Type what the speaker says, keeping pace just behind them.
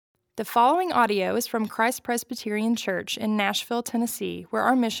The following audio is from Christ Presbyterian Church in Nashville, Tennessee, where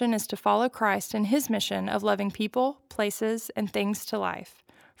our mission is to follow Christ in his mission of loving people, places, and things to life.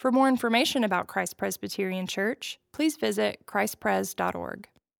 For more information about Christ Presbyterian Church, please visit christpres.org.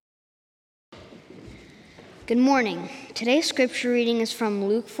 Good morning. Today's scripture reading is from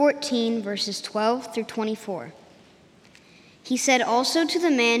Luke 14, verses 12 through 24. He said also to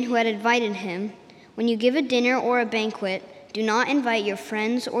the man who had invited him, "When you give a dinner or a banquet, do not invite your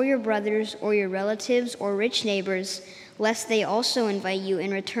friends or your brothers or your relatives or rich neighbors, lest they also invite you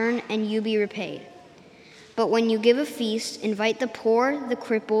in return and you be repaid. But when you give a feast, invite the poor, the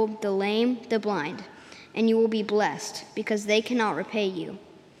crippled, the lame, the blind, and you will be blessed, because they cannot repay you.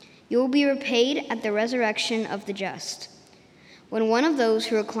 You will be repaid at the resurrection of the just." When one of those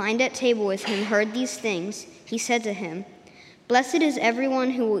who reclined at table with him heard these things, he said to him, "Blessed is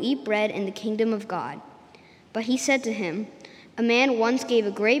everyone who will eat bread in the kingdom of God." But he said to him, "A man once gave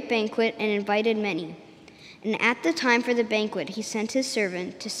a great banquet and invited many. And at the time for the banquet he sent his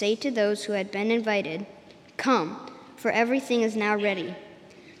servant to say to those who had been invited, 'Come, for everything is now ready.'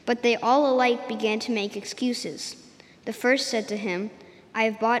 But they all alike began to make excuses. The first said to him, 'I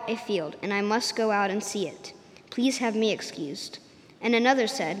have bought a field, and I must go out and see it. Please have me excused.' And another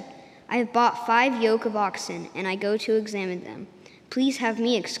said, 'I have bought 5 yoke of oxen, and I go to examine them. Please have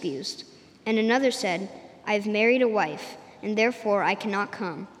me excused.' And another said, 'I have married a wife, and therefore I cannot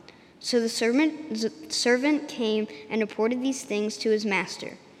come.' So the servant came and reported these things to his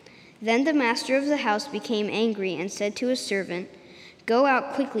master. Then the master of the house became angry and said to his servant, 'Go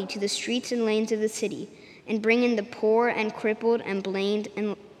out quickly to the streets and lanes of the city, and bring in the poor and crippled and blind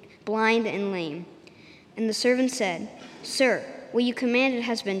and lame.' And the servant said, 'Sir, what you commanded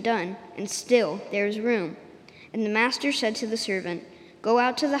has been done, and still there is room.' And the master said to the servant, 'Go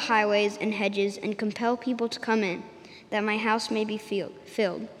out to the highways and hedges and compel people to come in, that my house may be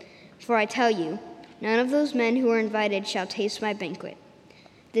filled. For I tell you, none of those men who are invited shall taste my banquet.'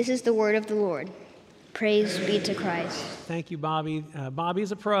 This is the word of the Lord. Praise be to Christ." Thank you, Bobby.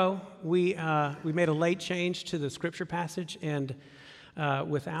 Bobby's a pro. We made a late change to the scripture passage, and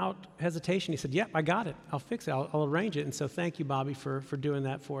without hesitation, he said, "Yep, I got it. I'll fix it. I'll arrange it." And so thank you, Bobby, for doing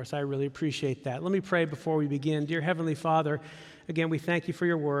that for us. I really appreciate that. Let me pray before we begin. Dear Heavenly Father, again, we thank you for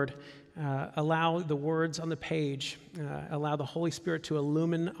your word. Allow the words on the page, allow the Holy Spirit to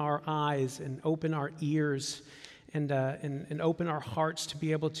illumine our eyes and open our ears and open our hearts to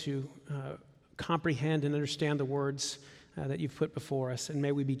be able to comprehend and understand the words that you've put before us, and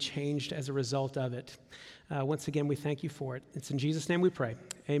may we be changed as a result of it. Once again, we thank you for it. It's in Jesus' name we pray.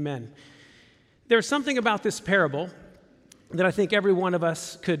 Amen. There's something about this parable that I think every one of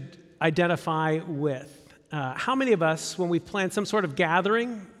us could identify with. How many of us, when we've planned some sort of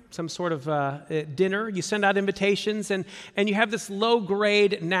gathering, some sort of dinner, you send out invitations, and you have this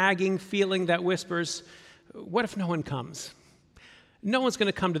low-grade nagging feeling that whispers, what if no one comes? No one's going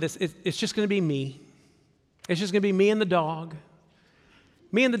to come to this. It's just going to be me. It's just going to be me and the dog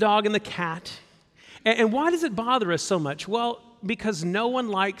and the cat. And why does it bother us so much? Well, because no one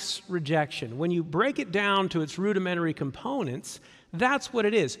likes rejection. When you break it down to its rudimentary components, that's what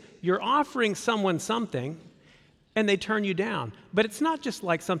it is. You're offering someone something, and they turn you down. But it's not just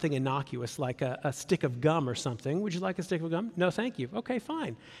like something innocuous, like a stick of gum or something. Would you like a stick of gum? No, thank you. Okay,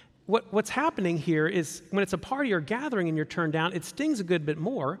 fine. What's happening here is when it's a party or gathering and you're turned down, it stings a good bit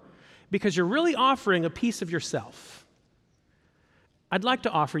more because you're really offering a piece of yourself. I'd like to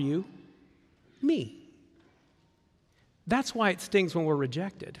offer you me. That's why it stings when we're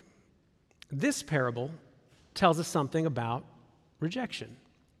rejected. This parable tells us something about rejection.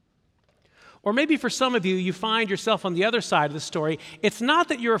 Or maybe for some of you, you find yourself on the other side of the story. It's not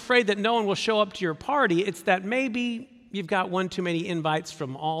that you're afraid that no one will show up to your party. It's that maybe you've got one too many invites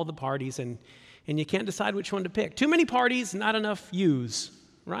from all the parties and you can't decide which one to pick. Too many parties, not enough yous,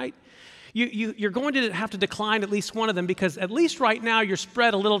 right? You're going to have to decline at least one of them because at least right now you're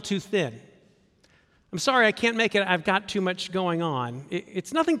spread a little too thin. I'm sorry, I can't make it. I've got too much going on.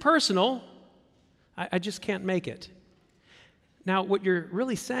 It's nothing personal. I just can't make it. Now, what you're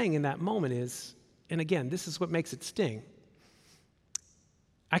really saying in that moment is, and again, this is what makes it sting,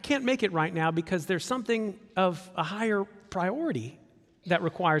 I can't make it right now because there's something of a higher priority that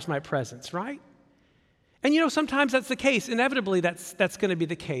requires my presence, right? And sometimes that's the case. Inevitably, that's going to be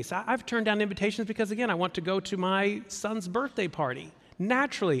the case. I've turned down invitations because, again, I want to go to my son's birthday party.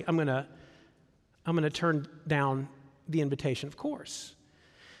 Naturally, I'm going to turn down the invitation, of course.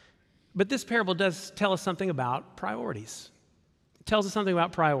 But this parable does tell us something about priorities. It tells us something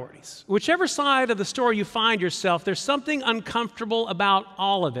about priorities. Whichever side of the story you find yourself, there's something uncomfortable about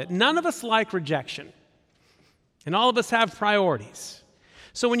all of it. None of us like rejection, and all of us have priorities.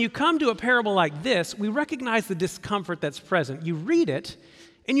 So when you come to a parable like this, we recognize the discomfort that's present. You read it,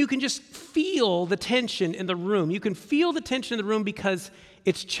 and you can just feel the tension in the room. You can feel the tension in the room because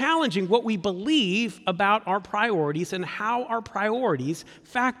it's challenging what we believe about our priorities and how our priorities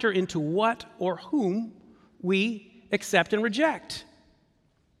factor into what or whom we accept and reject.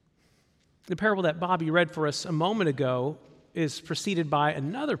 The parable that Bobby read for us a moment ago is preceded by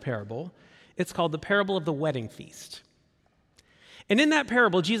another parable. It's called the parable of the wedding feast. And in that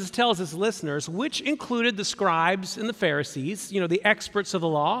parable, Jesus tells his listeners, which included the scribes and the Pharisees, the experts of the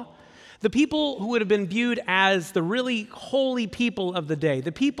law, the people who would have been viewed as the really holy people of the day,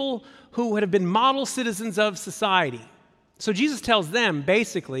 the people who would have been model citizens of society. So Jesus tells them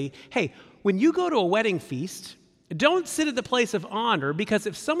basically, hey, when you go to a wedding feast, don't sit at the place of honor, because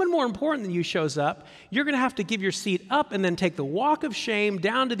if someone more important than you shows up, you're going to have to give your seat up and then take the walk of shame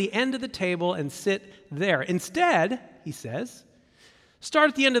down to the end of the table and sit there. Instead, he says, start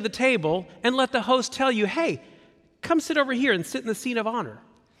at the end of the table and let the host tell you, hey, come sit over here and sit in the seat of honor.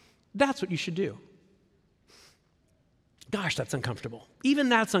 That's what you should do. Gosh, that's uncomfortable. Even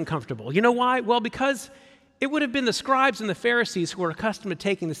that's uncomfortable. You know why? Well, because it would have been the scribes and the Pharisees who were accustomed to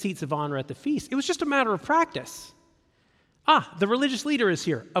taking the seats of honor at the feast. It was just a matter of practice. The religious leader is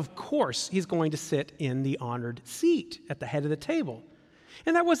here. Of course, he's going to sit in the honored seat at the head of the table.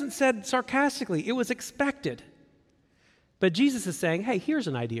 And that wasn't said sarcastically. It was expected. But Jesus is saying, hey, here's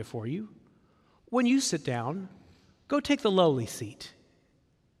an idea for you. When you sit down, go take the lowly seat.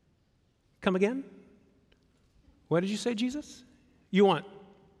 Come again? What did you say, Jesus? You want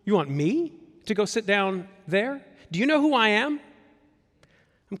me to go sit down there? Do you know who I am?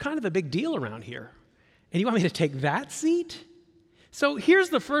 I'm kind of a big deal around here. And you want me to take that seat? So here's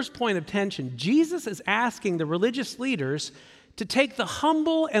the first point of tension. Jesus is asking the religious leaders to take the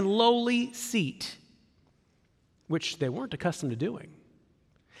humble and lowly seat, which they weren't accustomed to doing.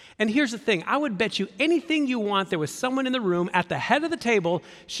 And here's the thing. I would bet you anything you want there was someone in the room at the head of the table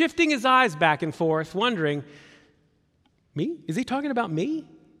shifting his eyes back and forth, wondering, me? Is he talking about me?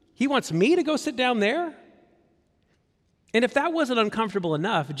 He wants me to go sit down there? And if that wasn't uncomfortable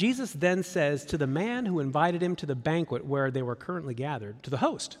enough, Jesus then says to the man who invited him to the banquet where they were currently gathered, to the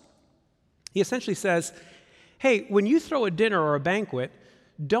host, he essentially says, hey, when you throw a dinner or a banquet,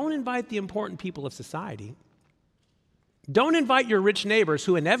 don't invite the important people of society. Don't invite your rich neighbors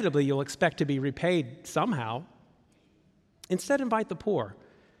who inevitably you'll expect to be repaid somehow. Instead, invite the poor,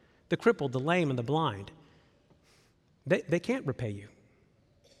 the crippled, the lame, and the blind. They can't repay you.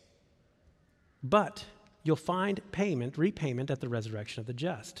 But you'll find repayment at the resurrection of the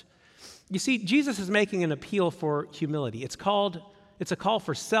just. You see, Jesus is making an appeal for humility. It's a call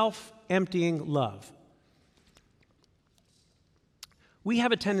for self-emptying love. We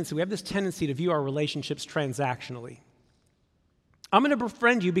have this tendency to view our relationships transactionally. I'm going to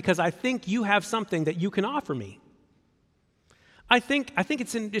befriend you because I think you have something that you can offer me. I think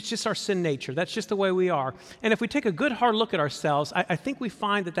it's just our sin nature. That's just the way we are. And if we take a good hard look at ourselves, I think we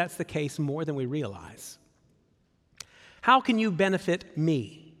find that that's the case more than we realize. How can you benefit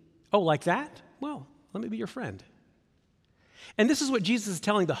me? Oh, like that? Well, let me be your friend. And this is what Jesus is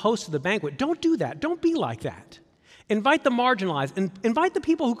telling the host of the banquet. Don't do that. Don't be like that. Invite the marginalized, and invite the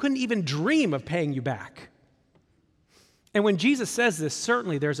people who couldn't even dream of paying you back. And when Jesus says this,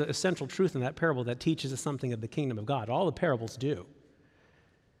 certainly there's a central truth in that parable that teaches us something of the kingdom of God. All the parables do.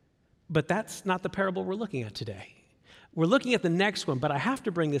 But that's not the parable we're looking at today. We're looking at the next one, but I have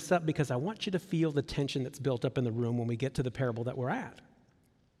to bring this up because I want you to feel the tension that's built up in the room when we get to the parable that we're at.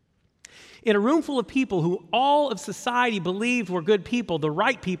 In a room full of people who all of society believed were good people, the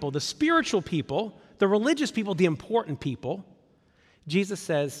right people, the spiritual people, the religious people, the important people, Jesus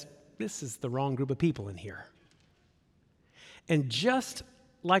says, this is the wrong group of people in here. And just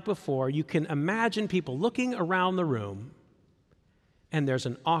like before, you can imagine people looking around the room, and there's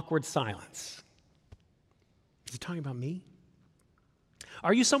an awkward silence. Is he talking about me?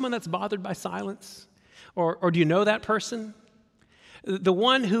 Are you someone that's bothered by silence? Or do you know that person? The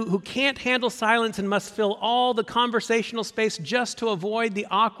one who can't handle silence and must fill all the conversational space just to avoid the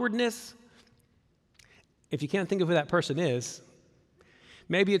awkwardness? If you can't think of who that person is,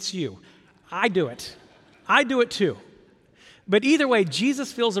 maybe it's you. I do it. I do it too. But either way,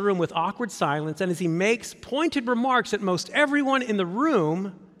 Jesus fills the room with awkward silence, and as he makes pointed remarks at most everyone in the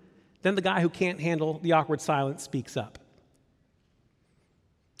room, then the guy who can't handle the awkward silence speaks up.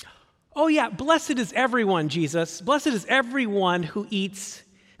 Oh yeah, blessed is everyone, Jesus. Blessed is everyone who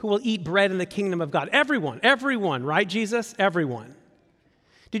will eat bread in the kingdom of God. Everyone, right, Jesus? Everyone.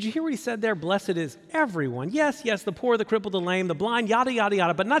 Did you hear what he said there? Blessed is everyone. Yes, the poor, the crippled, the lame, the blind, yada, yada,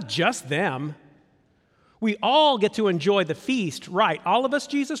 yada, but not just them. We all get to enjoy the feast, right? All of us,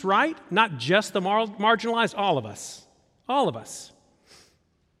 Jesus, right? Not just the marginalized, all of us. All of us.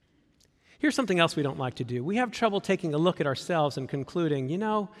 Here's something else we don't like to do. We have trouble taking a look at ourselves and concluding,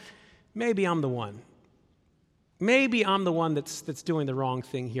 maybe I'm the one. Maybe I'm the one that's doing the wrong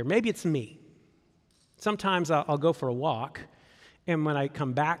thing here. Maybe it's me. Sometimes I'll go for a walk, and when I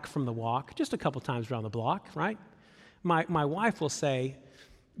come back from the walk, just a couple times around the block, right? My wife will say,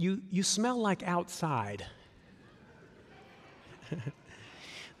 you smell like outside.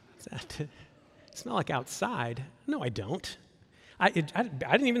 Smell like outside? No, I don't. I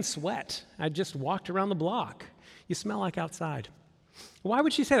didn't even sweat. I just walked around the block. You smell like outside. Why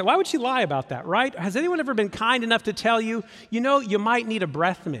would she say that? Why would she lie about that, right? Has anyone ever been kind enough to tell you, you might need a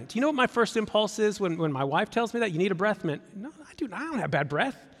breath mint? You know what my first impulse is when my wife tells me that? You need a breath mint. No, I don't have bad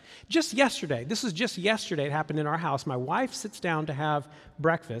breath. Just yesterday, it happened in our house. My wife sits down to have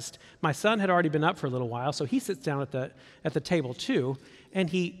breakfast. My son had already been up for a little while, so he sits down at the table too, and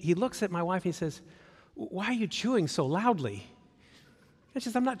he looks at my wife and he says, "Why are you chewing so loudly?" And she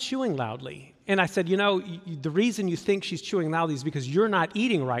says, "I'm not chewing loudly." And I said, the reason you think she's chewing loudly is because you're not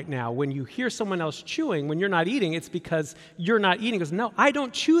eating right now. When you hear someone else chewing, when you're not eating, it's because you're not eating. He goes, "No, I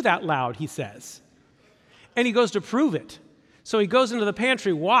don't chew that loud," he says. And he goes to prove it. So he goes into the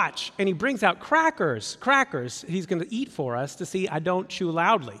pantry, watch, and he brings out crackers he's going to eat for us to see I don't chew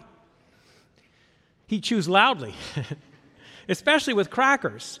loudly. He chews loudly, especially with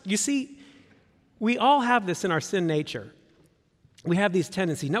crackers. You see, we all have this in our sin nature. We have these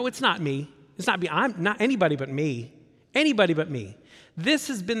tendencies. No, it's not me. It's not me. I'm not anybody but me. Anybody but me. This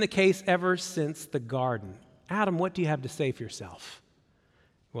has been the case ever since the garden. Adam, what do you have to say for yourself?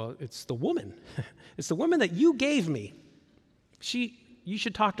 Well, it's the woman. It's the woman that you gave me. You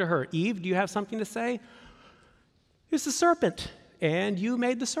should talk to her. Eve, do you have something to say? It's the serpent, and you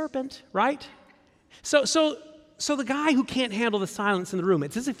made the serpent, right? So the guy who can't handle the silence in the room,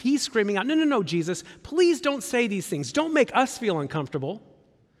 it's as if he's screaming out, no, Jesus, please don't say these things. Don't make us feel uncomfortable.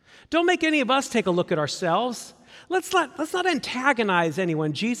 Don't make any of us take a look at ourselves. Let's not antagonize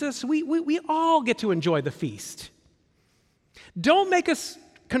anyone, Jesus. We all get to enjoy the feast. Don't make us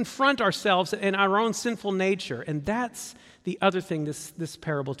confront ourselves and our own sinful nature. And that's the other thing this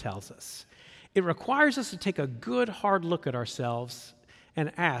parable tells us. It requires us to take a good, hard look at ourselves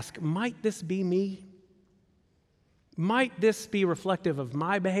and ask, might this be me? Might this be reflective of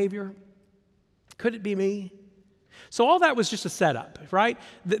my behavior? Could it be me? So all that was just a setup, right?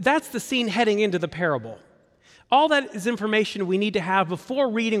 That's the scene heading into the parable. All that is information we need to have before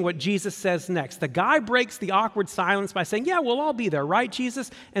reading what Jesus says next. The guy breaks the awkward silence by saying, "Yeah, we'll all be there, right,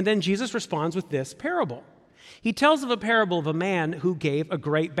 Jesus?" And then Jesus responds with this parable. He tells of a parable of a man who gave a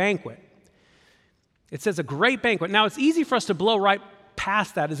great banquet. It says a great banquet. Now, it's easy for us to blow right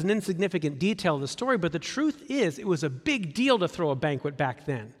past that as an insignificant detail of the story, but the truth is it was a big deal to throw a banquet back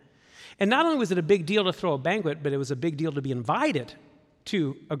then. And not only was it a big deal to throw a banquet, but it was a big deal to be invited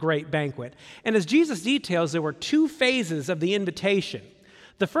to a great banquet. And as Jesus details, there were two phases of the invitation.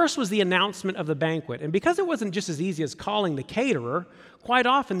 The first was the announcement of the banquet. And because it wasn't just as easy as calling the caterer, quite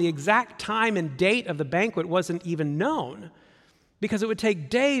often the exact time and date of the banquet wasn't even known, because it would take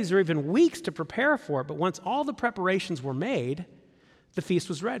days or even weeks to prepare for it. But once all the preparations were made, the feast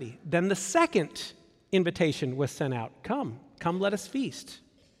was ready. Then the second invitation was sent out. Come, let us feast.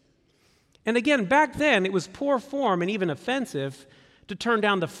 And again, back then, it was poor form and even offensive to turn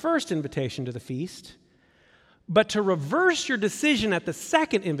down the first invitation to the feast. But to reverse your decision at the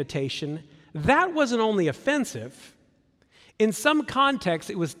second invitation, that wasn't only offensive. In some contexts,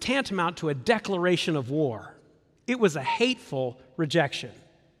 it was tantamount to a declaration of war. It was a hateful rejection.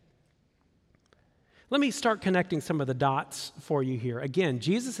 Let me start connecting some of the dots for you here. Again,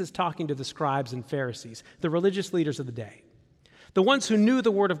 Jesus is talking to the scribes and Pharisees, the religious leaders of the day, the ones who knew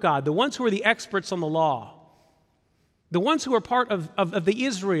the Word of God, the ones who were the experts on the law, the ones who were part of the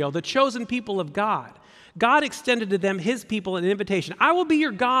Israel, the chosen people of God. God extended to them his people an invitation. I will be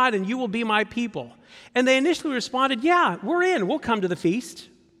your God and you will be my people. And they initially responded, yeah, we're in. We'll come to the feast.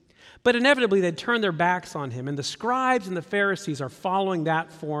 But inevitably, they'd turn their backs on him. And the scribes and the Pharisees are following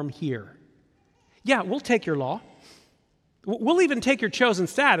that form here. Yeah, we'll take your law. We'll even take your chosen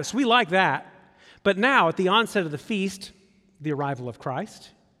status. We like that. But now, at the onset of the feast, the arrival of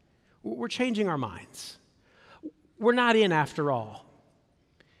Christ, we're changing our minds. We're not in after all.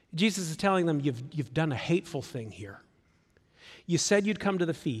 Jesus is telling them, you've done a hateful thing here. You said you'd come to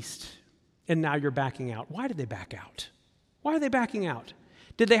the feast, and now you're backing out. Why did they back out? Why are they backing out?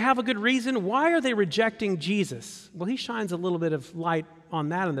 Did they have a good reason? Why are they rejecting Jesus? Well, he shines a little bit of light on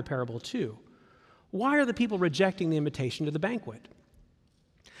that in the parable too. Why are the people rejecting the invitation to the banquet?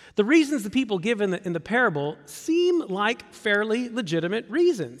 The reasons the people give in the parable seem like fairly legitimate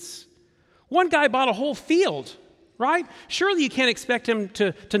reasons. One guy bought a whole field, right? Surely you can't expect him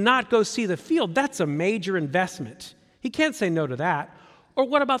to not go see the field. That's a major investment. He can't say no to that. Or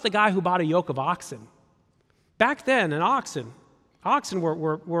what about the guy who bought a yoke of oxen? Back then, oxen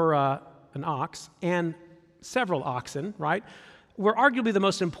were an ox and several oxen, right, were arguably the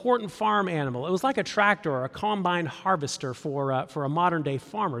most important farm animal. It was like a tractor or a combine harvester for a modern-day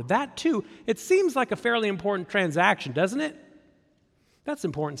farmer. That, too, it seems like a fairly important transaction, doesn't it? That's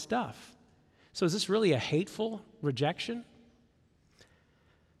important stuff. So is this really a hateful rejection?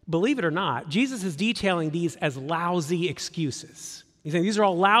 Believe it or not, Jesus is detailing these as lousy excuses. He's saying these are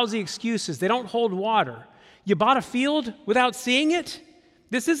all lousy excuses. They don't hold water. You bought a field without seeing it?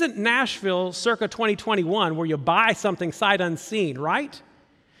 This isn't Nashville circa 2021 where you buy something sight unseen, right?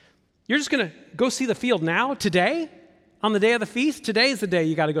 You're just going to go see the field now, today, on the day of the feast? Today is the day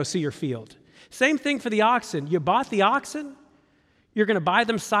you got to go see your field. Same thing for the oxen. You bought the oxen? You're going to buy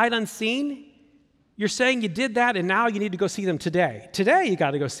them sight unseen? You're saying you did that and now you need to go see them today. Today you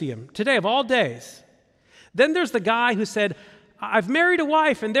got to go see them. Today of all days. Then there's the guy who said, I've married a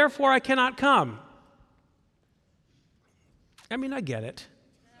wife and therefore I cannot come. I mean, I get it.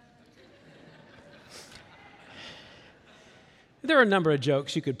 There are a number of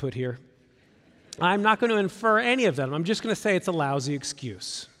jokes you could put here. I'm not going to infer any of them. I'm just going to say it's a lousy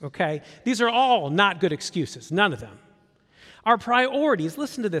excuse, okay? These are all not good excuses, none of them. Our priorities,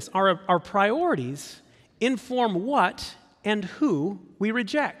 listen to this, our priorities inform what and who we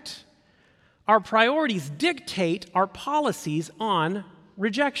reject. Our priorities dictate our policies on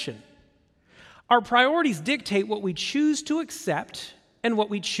rejection. Our priorities dictate what we choose to accept and what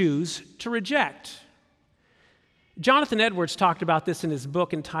we choose to reject. Jonathan Edwards talked about this in his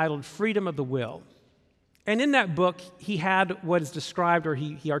book entitled Freedom of the Will. And in that book, he had what is described, or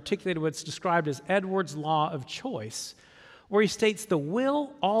he articulated what's described as Edwards' law of choice, where he states the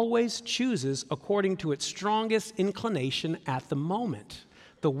will always chooses according to its strongest inclination at the moment.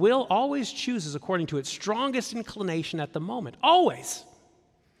 The will always chooses according to its strongest inclination at the moment. Always.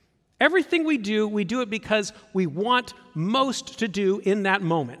 Everything we do it because we want most to do in that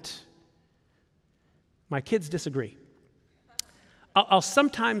moment. My kids disagree. I'll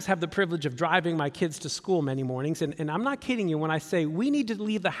sometimes have the privilege of driving my kids to school many mornings, and I'm not kidding you when I say we need to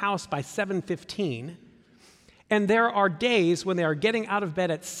leave the house by 7:15, and there are days when they are getting out of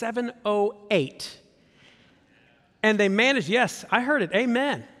bed at 7:08, and they manage, yes, I heard it,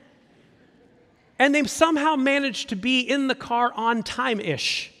 amen, and they somehow manage to be in the car on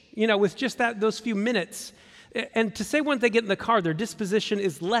time-ish, with just those few minutes, and to say when they get in the car, their disposition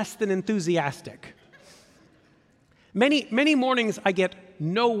is less than enthusiastic. Many mornings I get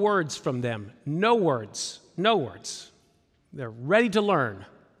no words from them. No words. They're ready to learn.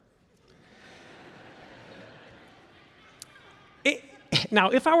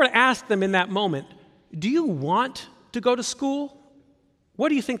 Now, if I were to ask them in that moment, do you want to go to school? What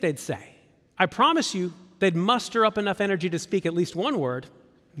do you think they'd say? I promise you they'd muster up enough energy to speak at least one word.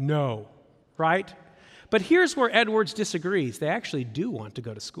 No, right? But here's where Edwards disagrees. They actually do want to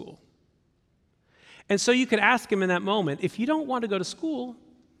go to school. And so you could ask him in that moment, if you don't want to go to school,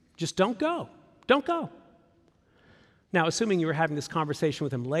 just don't go. Don't go. Now, assuming you were having this conversation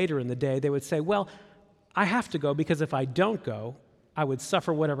with him later in the day, they would say, well, I have to go because if I don't go, I would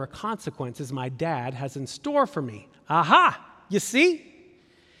suffer whatever consequences my dad has in store for me. Aha! You see?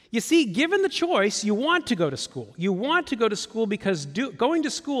 You see, given the choice, you want to go to school. You want to go to school because going to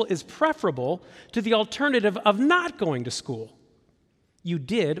school is preferable to the alternative of not going to school. You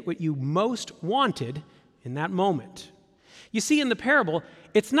did what you most wanted in that moment. You see, in the parable,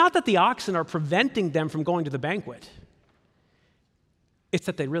 it's not that the oxen are preventing them from going to the banquet. It's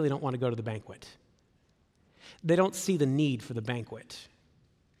that they really don't want to go to the banquet. They don't see the need for the banquet.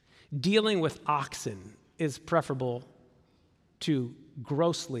 Dealing with oxen is preferable to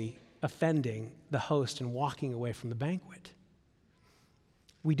grossly offending the host and walking away from the banquet.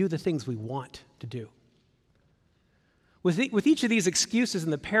 We do the things we want to do. With each of these excuses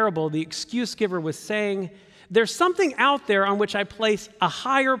in the parable, the excuse giver was saying, there's something out there on which I place a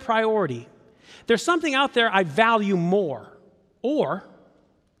higher priority. There's something out there I value more. Or,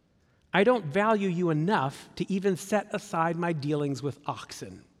 I don't value you enough to even set aside my dealings with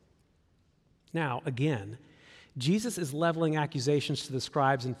oxen. Now, again, Jesus is leveling accusations to the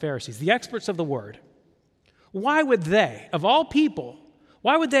scribes and Pharisees, the experts of the word. Why would they, of all people,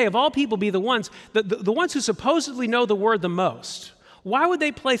 be the ones who supposedly know the word the most? Why would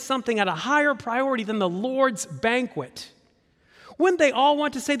they place something at a higher priority than the Lord's banquet? Wouldn't they all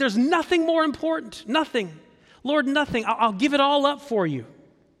want to say, there's nothing more important? Nothing. Lord, nothing. I'll give it all up for you.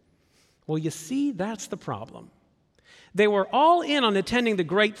 Well, you see, that's the problem. They were all in on attending the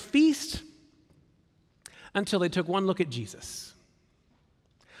great feast until they took one look at Jesus.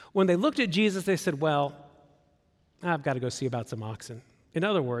 When they looked at Jesus, they said, well, I've got to go see about some oxen. In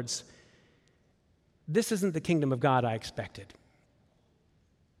other words, this isn't the kingdom of God I expected.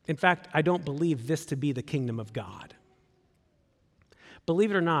 In fact, I don't believe this to be the kingdom of God.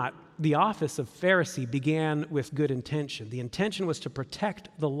 Believe it or not, the office of Pharisee began with good intention. The intention was to protect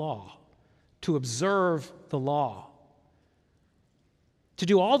the law, to observe the law, to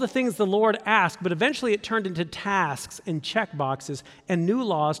do all the things the Lord asked, but eventually it turned into tasks and check boxes and new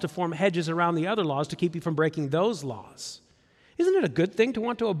laws to form hedges around the other laws to keep you from breaking those laws. Isn't it a good thing to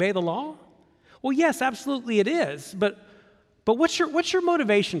want to obey the law? Well, yes, absolutely it is, but what's your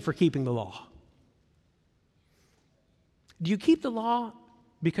motivation for keeping the law? Do you keep the law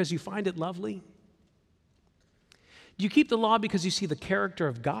because you find it lovely? Do you keep the law because you see the character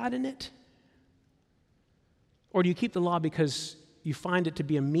of God in it? Or do you keep the law because you find it to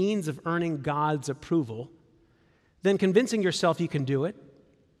be a means of earning God's approval, then convincing yourself you can do it,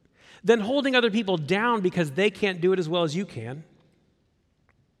 then holding other people down because they can't do it as well as you can,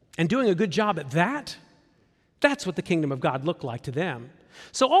 and doing a good job at that? That's what the kingdom of God looked like to them.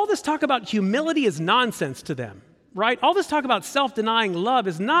 So all this talk about humility is nonsense to them, right? All this talk about self-denying love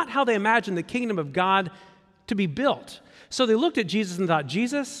is not how they imagined the kingdom of God to be built. So they looked at Jesus and thought,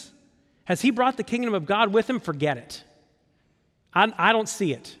 Jesus, has he brought the kingdom of God with him? Forget it. I don't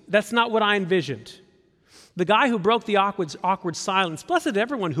see it. That's not what I envisioned. The guy who broke the awkward silence, blessed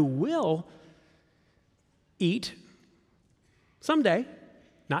everyone who will eat someday,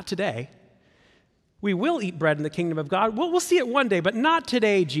 not today. We will eat bread in the kingdom of God. We'll see it one day, but not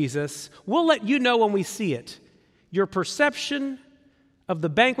today, Jesus. We'll let you know when we see it. Your perception of the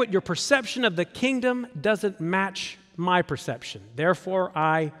banquet, your perception of the kingdom doesn't match my perception. Therefore,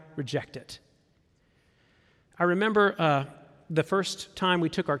 I reject it. I remember the first time we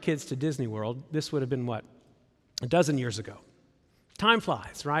took our kids to Disney World. This would have been, a dozen years ago. Time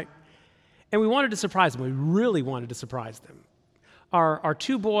flies, right? And we wanted to surprise them. We really wanted to surprise them. Our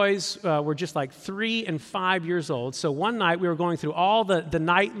two boys were just like 3 and 5 years old. So one night we were going through all the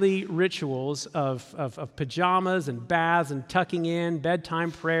nightly rituals of pajamas and baths and tucking in,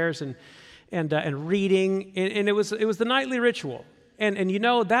 bedtime prayers and reading. And it was the nightly ritual. And you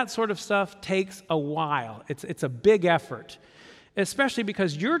know, that sort of stuff takes a while. It's a big effort, especially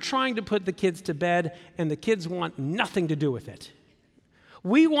because you're trying to put the kids to bed and the kids want nothing to do with it.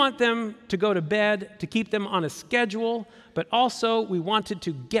 We want them to go to bed, to keep them on a schedule, but also we wanted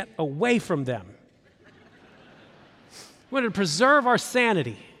to get away from them. We wanted to preserve our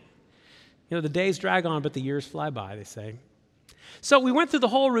sanity. You know, the days drag on, but the years fly by, they say. So we went through the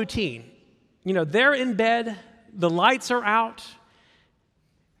whole routine. You know, they're in bed, the lights are out,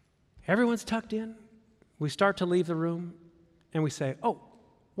 everyone's tucked in. We start to leave the room, and we say, oh,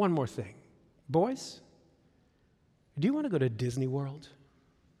 one more thing. Boys, do you want to go to Disney World?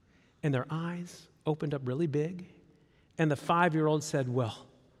 And their eyes opened up really big, and the 5-year-old said, well,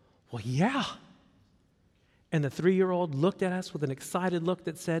 yeah. And the 3-year-old looked at us with an excited look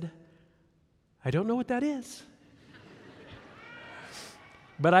that said, I don't know what that is.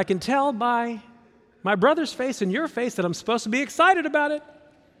 But I can tell by my brother's face and your face that I'm supposed to be excited about it.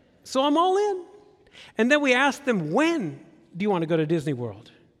 So I'm all in. And then we asked them, when do you want to go to Disney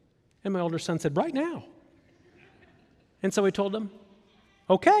World? And my older son said, right now. And so we told them,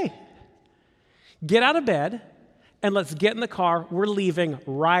 okay, get out of bed and let's get in the car. We're leaving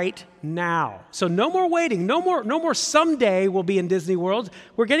right now. So no more waiting. No more someday we'll be in Disney World.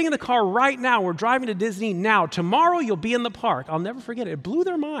 We're getting in the car right now. We're driving to Disney now. Tomorrow you'll be in the park. I'll never forget it. It blew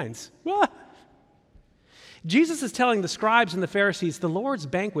their minds. Jesus is telling the scribes and the Pharisees the Lord's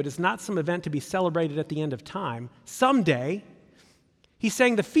banquet is not some event to be celebrated at the end of time, someday. He's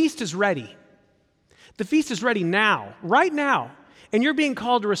saying the feast is ready. The feast is ready now, right now. And you're being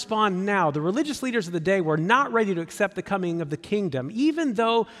called to respond now. The religious leaders of the day were not ready to accept the coming of the kingdom, even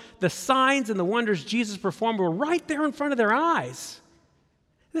though the signs and the wonders Jesus performed were right there in front of their eyes.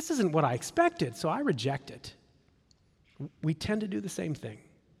 This isn't what I expected, so I reject it. We tend to do the same thing.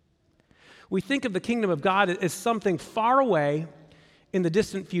 We think of the kingdom of God as something far away in the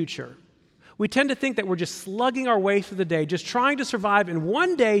distant future. We tend to think that we're just slugging our way through the day, just trying to survive, and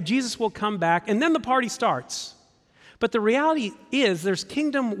one day Jesus will come back, and then the party starts. But the reality is there's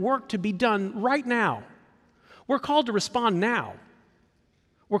kingdom work to be done right now. We're called to respond now.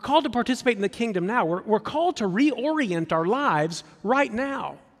 We're called to participate in the kingdom now. We're called to reorient our lives right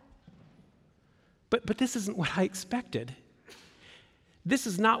now. But this isn't what I expected. This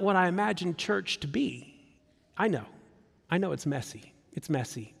is not what I imagined church to be. I know it's messy. It's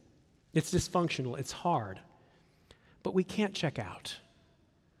messy. It's dysfunctional. It's hard. But we can't check out.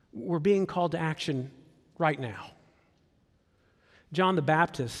 We're being called to action right now. John the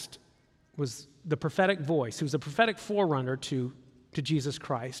Baptist was the prophetic voice. He was a prophetic forerunner to Jesus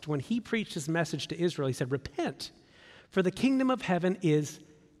Christ. When he preached his message to Israel, he said, "Repent, for the kingdom of heaven is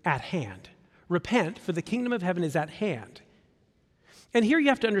at hand." Repent, for the kingdom of heaven is at hand. And here you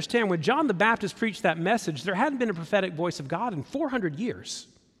have to understand, when John the Baptist preached that message, there hadn't been a prophetic voice of God in 400 years.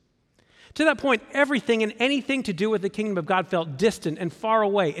 To that point, everything and anything to do with the kingdom of God felt distant and far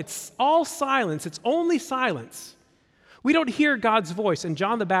away. It's all silence. It's only silence. We don't hear God's voice. And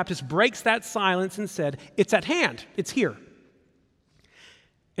John the Baptist breaks that silence and said, "It's at hand. It's here."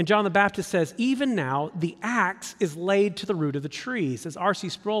 And John the Baptist says, "Even now, the axe is laid to the root of the trees." As R.C.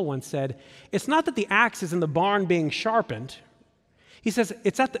 Sproul once said, it's not that the axe is in the barn being sharpened. He says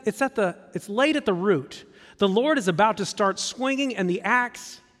it's laid at the root. The Lord is about to start swinging, and the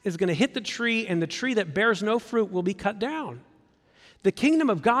axe is going to hit the tree, and the tree that bears no fruit will be cut down. The kingdom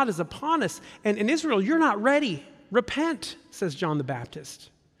of God is upon us, and in Israel, you're not ready. Repent, says John the Baptist.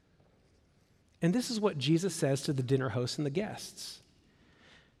 And this is what Jesus says to the dinner hosts and the guests.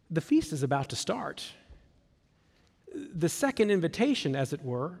 The feast is about to start. The second invitation, as it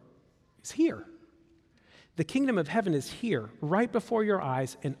were, is here. The kingdom of heaven is here, right before your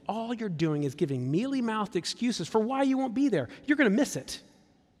eyes, and all you're doing is giving mealy-mouthed excuses for why you won't be there. You're going to miss it.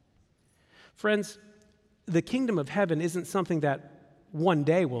 Friends, the kingdom of heaven isn't something that one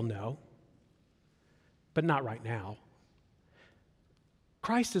day we'll know, but not right now.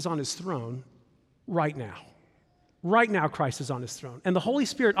 Christ is on his throne right now. Right now, Christ is on his throne. And the Holy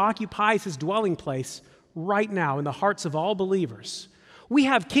Spirit occupies his dwelling place right now in the hearts of all believers. We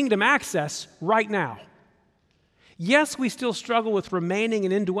have kingdom access right now. Yes, we still struggle with remaining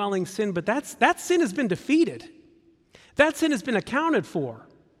and indwelling sin, but that sin has been defeated. That sin has been accounted for.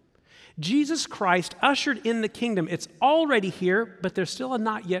 Jesus Christ ushered in the kingdom. It's already here, but there's still a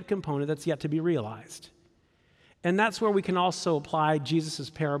not yet component that's yet to be realized. And that's where we can also apply Jesus'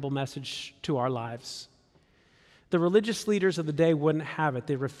 parable message to our lives. The religious leaders of the day wouldn't have it.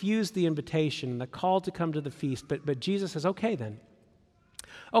 They refused the invitation, the call to come to the feast. But Jesus says, okay then.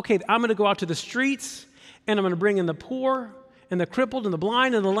 Okay, I'm going to go out to the streets, and I'm going to bring in the poor and the crippled and the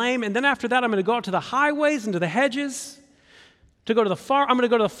blind and the lame. And then after that, I'm going to go out to the highways and to the hedges. I'm going to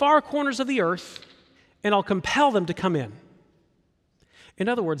go to the far corners of the earth, and I'll compel them to come in. In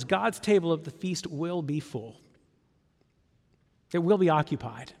other words, God's table of the feast will be full. It will be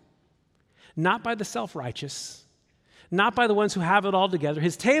occupied. Not by the self-righteous, not by the ones who have it all together.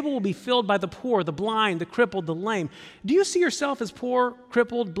 His table will be filled by the poor, the blind, the crippled, the lame. Do you see yourself as poor,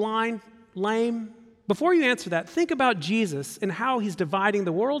 crippled, blind, lame? Before you answer that, think about Jesus and how he's dividing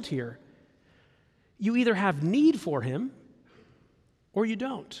the world here. You either have need for him or you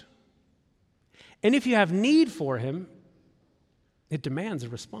don't. And if you have need for him, it demands a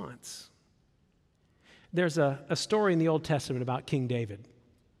response. There's a story in the Old Testament about King David.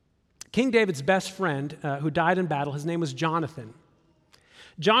 King David's best friend who died in battle, his name was Jonathan.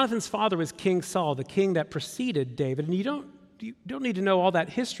 Jonathan's father was King Saul, the king that preceded David. And you don't need to know all that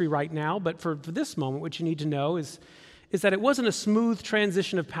history right now, but for this moment, what you need to know is that it wasn't a smooth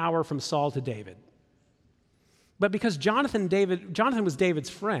transition of power from Saul to David. But because Jonathan was David's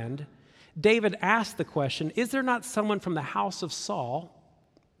friend, David asked the question, is there not someone from the house of Saul,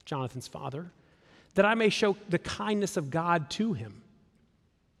 Jonathan's father, that I may show the kindness of God to him?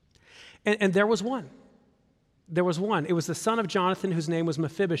 And there was one. There was one. It was the son of Jonathan whose name was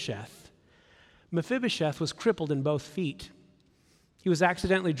Mephibosheth. Mephibosheth was crippled in both feet. He was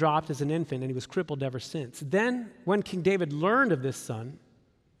accidentally dropped as an infant, and he was crippled ever since. Then, when King David learned of this son,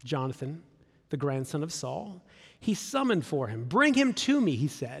 Jonathan, the grandson of Saul, he summoned for him. Bring him to me, he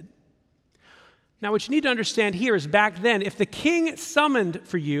said. Now, what you need to understand here is back then, if the king summoned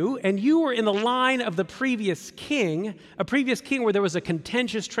for you and you were in the line of the previous king, a previous king where there was a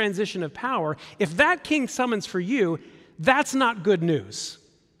contentious transition of power, if that king summons for you, that's not good news.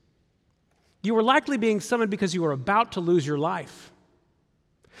 You were likely being summoned because you were about to lose your life.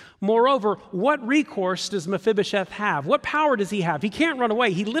 Moreover, what recourse does Mephibosheth have? What power does he have? He can't run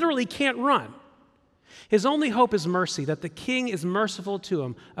away. He literally can't run. His only hope is mercy, that the king is merciful to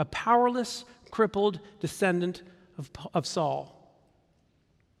him, a powerless, crippled descendant of Saul.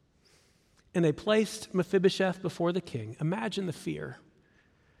 And they placed Mephibosheth before the king. Imagine the fear.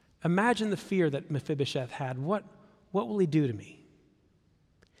 Imagine the fear that Mephibosheth had. What will he do to me?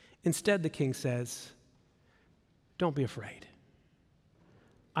 Instead, the king says, don't be afraid.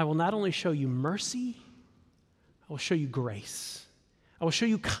 I will not only show you mercy, I will show you grace. I will show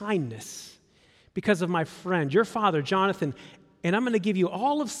you kindness because of my friend, your father, Jonathan. and I'm going to give you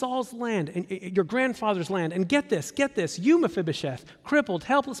all of Saul's land and your grandfather's land. And get this, you Mephibosheth, crippled,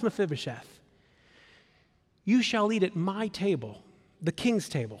 helpless Mephibosheth, you shall eat at my table, the king's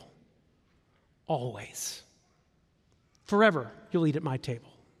table, always. Forever you'll eat at my table.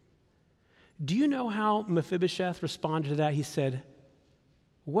 Do you know how Mephibosheth responded to that? He said,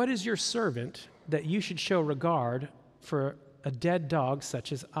 what is your servant that you should show regard for a dead dog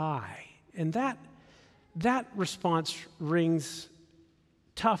such as I? And that response rings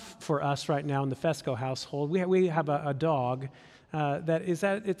tough for us right now in the Fesko household. We have a dog that is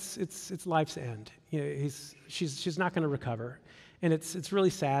at its life's end. You know, she's not going to recover, and it's really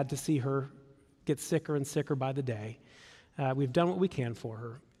sad to see her get sicker and sicker by the day. We've done what we can for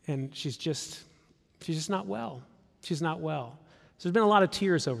her, and she's just not well. She's not well. So there's been a lot of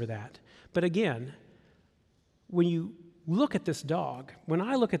tears over that. But again, when you look at this dog, when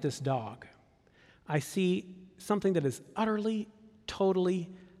I look at this dog, I see something that is utterly, totally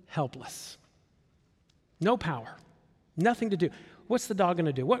helpless. No power, nothing to do. What's the dog going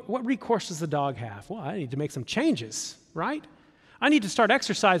to do? What recourse does the dog have? Well, I need to make some changes, right? I need to start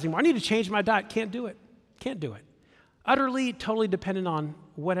exercising more. I need to change my diet. Can't do it. Utterly, totally dependent on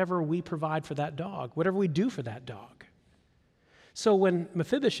whatever we provide for that dog, whatever we do for that dog. So when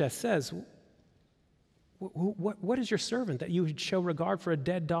Mephibosheth says, what is your servant that you would show regard for a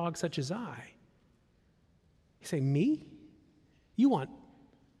dead dog such as I? You say, me? You want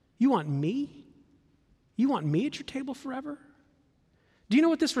me? You want me at your table forever? Do you know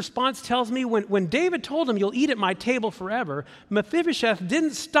what this response tells me? When David told him, you'll eat at my table forever, Mephibosheth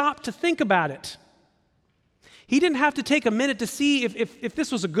didn't stop to think about it. He didn't have to take a minute to see if this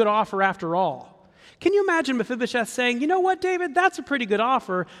was a good offer after all. Can you imagine Mephibosheth saying, you know what, David, that's a pretty good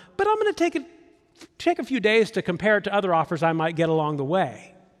offer, but I'm going to take a few days to compare it to other offers I might get along the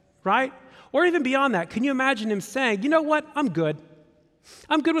way, right? Or even beyond that, can you imagine him saying, you know what, I'm good.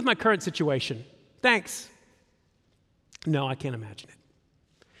 I'm good with my current situation. Thanks. No, I can't imagine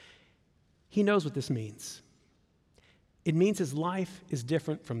it. He knows what this means. It means his life is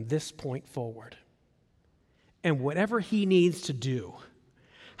different from this point forward. And whatever he needs to do,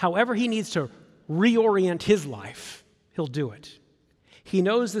 however he needs to reorient his life, he'll do it. He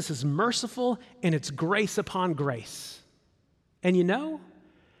knows this is merciful and it's grace upon grace. And you know,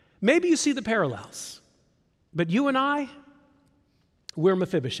 maybe you see the parallels, but you and I, we're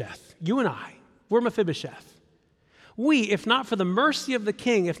Mephibosheth. You and I, we're Mephibosheth. We, if not for the mercy of the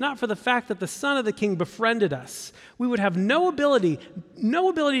king, if not for the fact that the son of the king befriended us, we would have no ability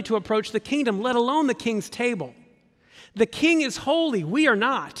to approach the kingdom, let alone the king's table. The king is holy. We are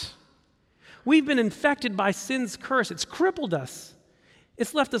not. We've been infected by sin's curse. It's crippled us.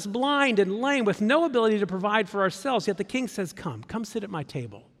 It's left us blind and lame with no ability to provide for ourselves. Yet the king says, come sit at my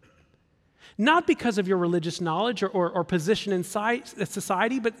table. Not because of your religious knowledge or position in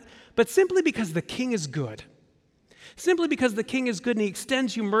society, but simply because the king is good. Simply because the king is good and he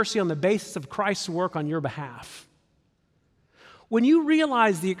extends you mercy on the basis of Christ's work on your behalf. When you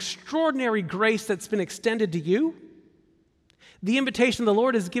realize the extraordinary grace that's been extended to you, the invitation the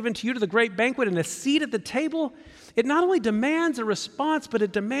Lord has given to you to the great banquet and a seat at the table, it not only demands a response, but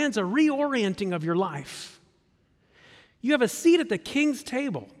it demands a reorienting of your life. You have a seat at the king's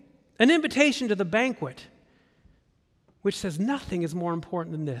table, an invitation to the banquet, which says nothing is more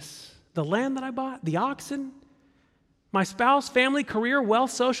important than this. The land that I bought, the oxen, my spouse, family, career,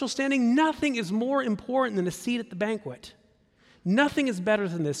 wealth, social standing, nothing is more important than a seat at the banquet. Nothing is better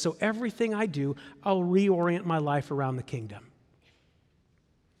than this. So everything I do, I'll reorient my life around the kingdom.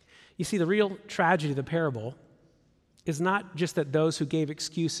 You see, the real tragedy of the parable is not just that those who gave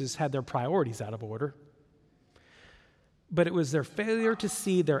excuses had their priorities out of order, but it was their failure to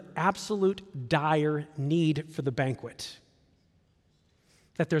see their absolute dire need for the banquet.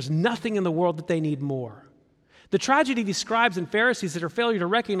 That there's nothing in the world that they need more. The tragedy of these scribes and Pharisees is their failure to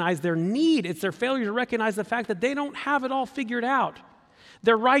recognize their need. It's their failure to recognize the fact that they don't have it all figured out.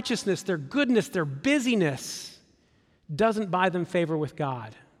 Their righteousness, their goodness, their busyness doesn't buy them favor with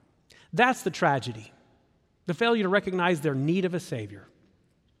God. That's the tragedy. The failure to recognize their need of a Savior.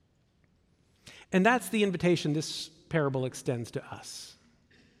 And that's the invitation this parable extends to us.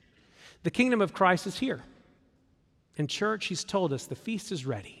 The kingdom of Christ is here. In church, he's told us the feast is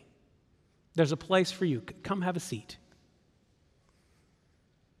ready. There's a place for you. Come have a seat.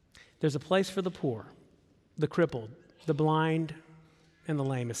 There's a place for the poor, the crippled, the blind, and the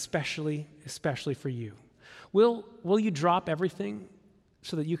lame, especially for you. Will you drop everything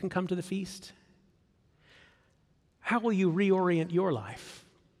so that you can come to the feast? How will you reorient your life?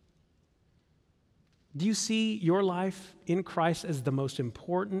 Do you see your life in Christ as the most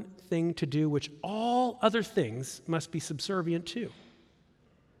important thing to do, which all other things must be subservient to?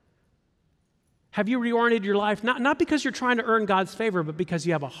 Have you reoriented your life, not because you're trying to earn God's favor, but because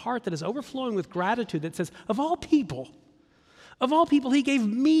you have a heart that is overflowing with gratitude that says, of all people, he gave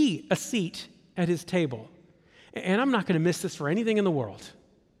me a seat at his table. And I'm not going to miss this for anything in the world.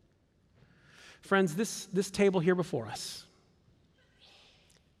 Friends, this table here before us,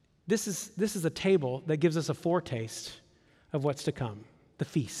 this is a table that gives us a foretaste of what's to come, the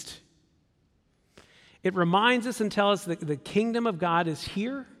feast. It reminds us and tells us that the kingdom of God is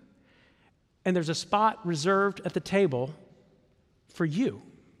here, and there's a spot reserved at the table for you.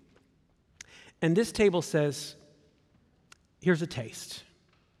 And this table says, here's a taste.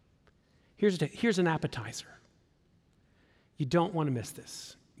 Here's an appetizer. You don't want to miss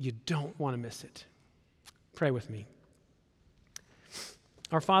this. You don't want to miss it. Pray with me.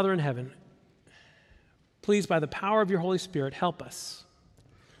 Our Father in heaven, please, by the power of your Holy Spirit, help us.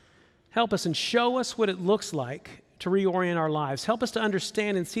 Help us and show us what it looks like to reorient our lives. Help us to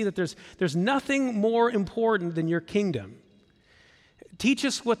understand and see that there's nothing more important than your kingdom. Teach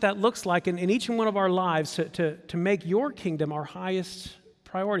us what that looks like in each one of our lives to make your kingdom our highest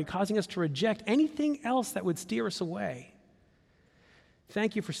priority, causing us to reject anything else that would steer us away.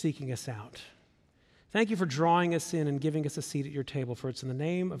 Thank you for seeking us out. Thank you for drawing us in and giving us a seat at your table. For it's in the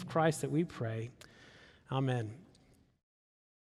name of Christ that we pray. Amen.